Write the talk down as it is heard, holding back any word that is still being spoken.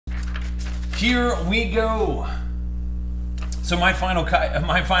Here we go. So my final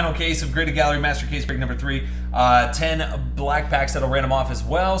case of Graded Gallery Master Case break number 3. 10 black packs that'll random off as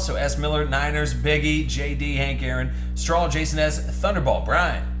well. So S. Miller, Niners, Biggie, JD, Hank Aaron, Straw, Jason S, Thunderball,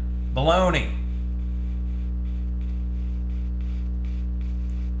 Brian, Baloney.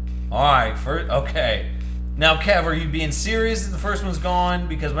 All right, okay. Now, Kev, are you being serious that the first one's gone?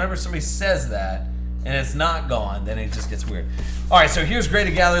 Because whenever somebody says that and it's not gone, then it just gets weird. All right, so here's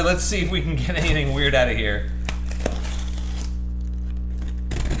Graded Gallery. Let's see if we can get anything weird out of here.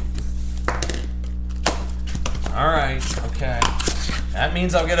 All right, okay. That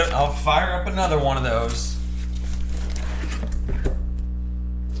means I'll fire up another one of those.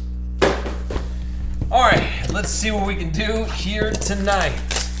 All right, let's see what we can do here tonight.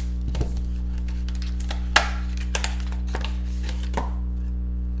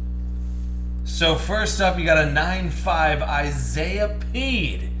 So first up, you got a 9.5 Isaiah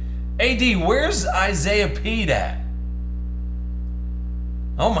Peed. AD, where's Isaiah Peed at?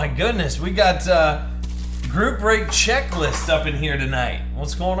 Oh my goodness, we got group break checklist up in here tonight.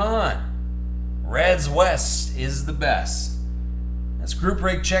 What's going on? Reds West is the best. That's group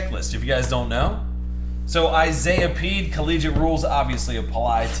break checklist, if you guys don't know. So Isaiah Peed, collegiate rules obviously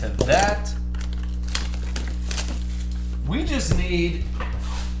apply to that. We just need...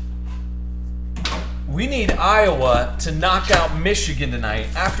 We need Iowa to knock out Michigan tonight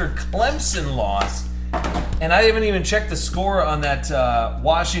after Clemson lost. And I haven't even checked the score on that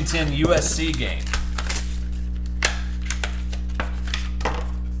Washington-USC game.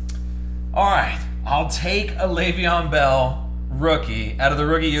 All right, I'll take a Le'Veon Bell rookie out of the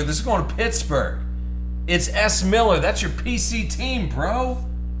rookie year. This is going to Pittsburgh. It's S. Miller. That's your PC team, bro.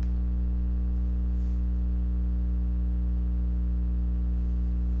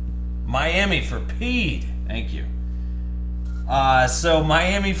 Miami for Peed. Thank you. So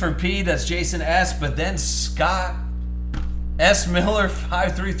Miami for Peed, that's Jason S. But then Scott S. Miller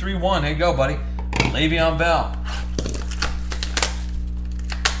 5331. There you go, buddy. Le'Veon Bell.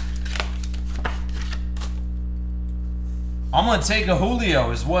 I'm gonna take a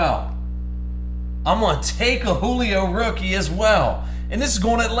Julio as well. I'm gonna take a Julio rookie as well. And this is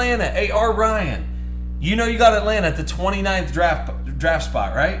going to Atlanta. A.R. Ryan. You know you got Atlanta at the 29th draft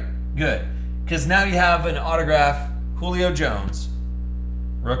spot, right? Good, because now you have an autograph, Julio Jones,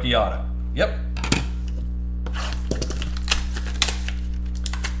 rookie auto. Yep.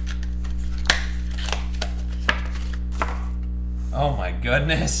 Oh my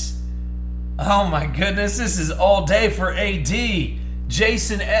goodness. Oh my goodness, this is all day for AD.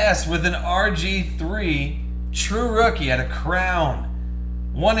 Jason S. with an RG3, true rookie at a crown.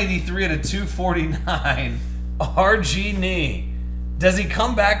 183 at a 249, RG knee. Does he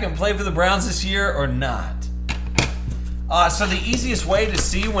come back and play for the Browns this year or not? So the easiest way to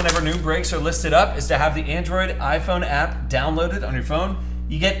see whenever new breaks are listed up is to have the Android iPhone app downloaded on your phone.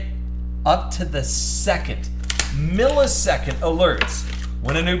 You get up to the millisecond alerts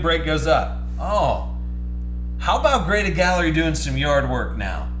when a new break goes up. Oh, how about Graded Gallery doing some yard work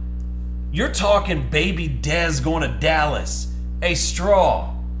now? You're talking baby Dez going to Dallas. A Straw.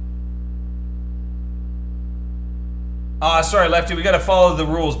 Sorry, Lefty, we got to follow the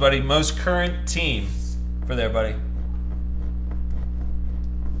rules, buddy. Most current team for there, buddy.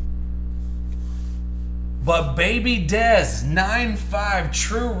 But baby Dez, 9.5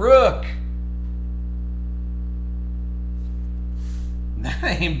 true rook. That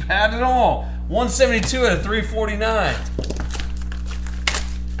ain't bad at all. 172 out of 349.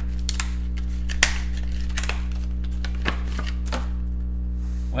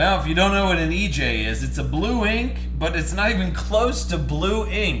 Well, if you don't know what an EJ is, it's a blue ink, but it's not even close to blue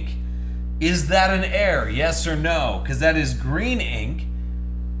ink. Is that an error? Yes or no? Because that is green ink,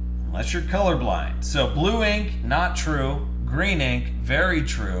 unless you're colorblind. So blue ink, not true. Green ink, very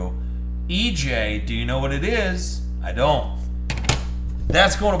true. EJ, do you know what it is? I don't.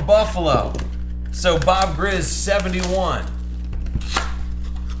 That's going to Buffalo. So Bob Grizz, 71.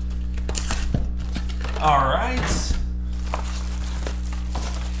 All right.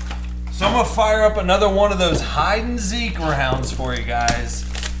 So I'm going to fire up another one of those hide and seek rounds for you guys.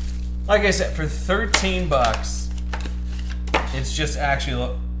 Like I said, for 13 bucks, it's just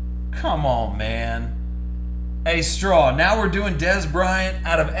actually, come on, man. A Straw. Now we're doing Dez Bryant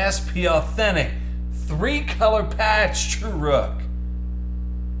out of SP Authentic. 3-color patch, true rook.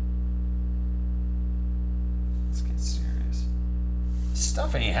 Let's get serious.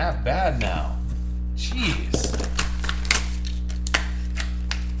 Stuff ain't half bad now. Jeez.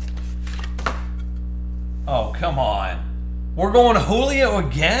 Oh, come on. We're going Julio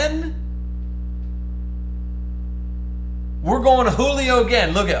again? We're going Julio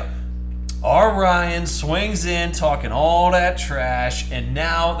again. Look at our Ryan swings in talking all that trash, and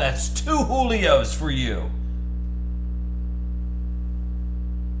now that's 2 Julios for you.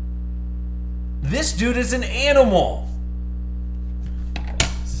 This dude is an animal.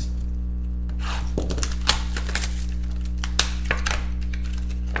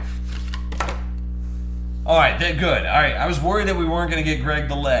 All right, good. All right, I was worried that we weren't going to get Greg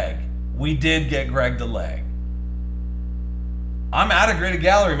the Leg. We did get Greg the Leg. I'm out of graded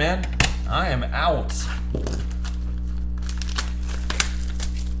gallery, man. I am out.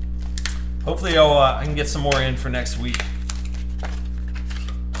 Hopefully I can get some more in for next week.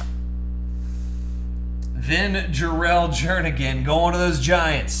 Then Jarrell Jernigan going to those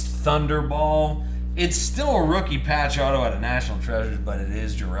Giants. Thunderball. It's still a rookie patch auto out of National Treasures, but it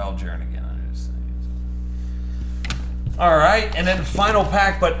is Jarrell Jernigan. All right, and then final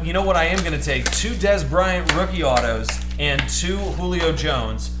pack, but you know what I am going to take? 2 Dez Bryant rookie autos and 2 Julio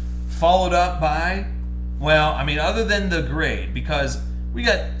Jones, followed up by, well, I mean, other than the grade, because we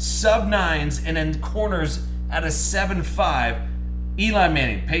got sub-9s and then corners at a 7.5. Eli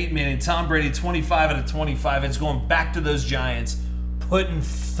Manning, Peyton Manning, Tom Brady, 25 out of 25. It's going back to those Giants, putting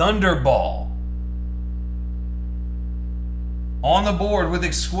Thunderball on the board with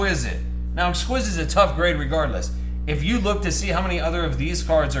Exquisite. Now, Exquisite is a tough grade regardless. If you look to see how many other of these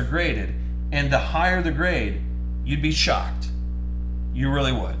cards are graded, and the higher the grade, you'd be shocked. You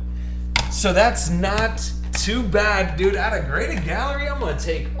really would. So that's not too bad, dude. Out of graded gallery, I'm going to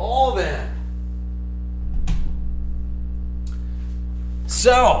take all that.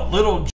 So, little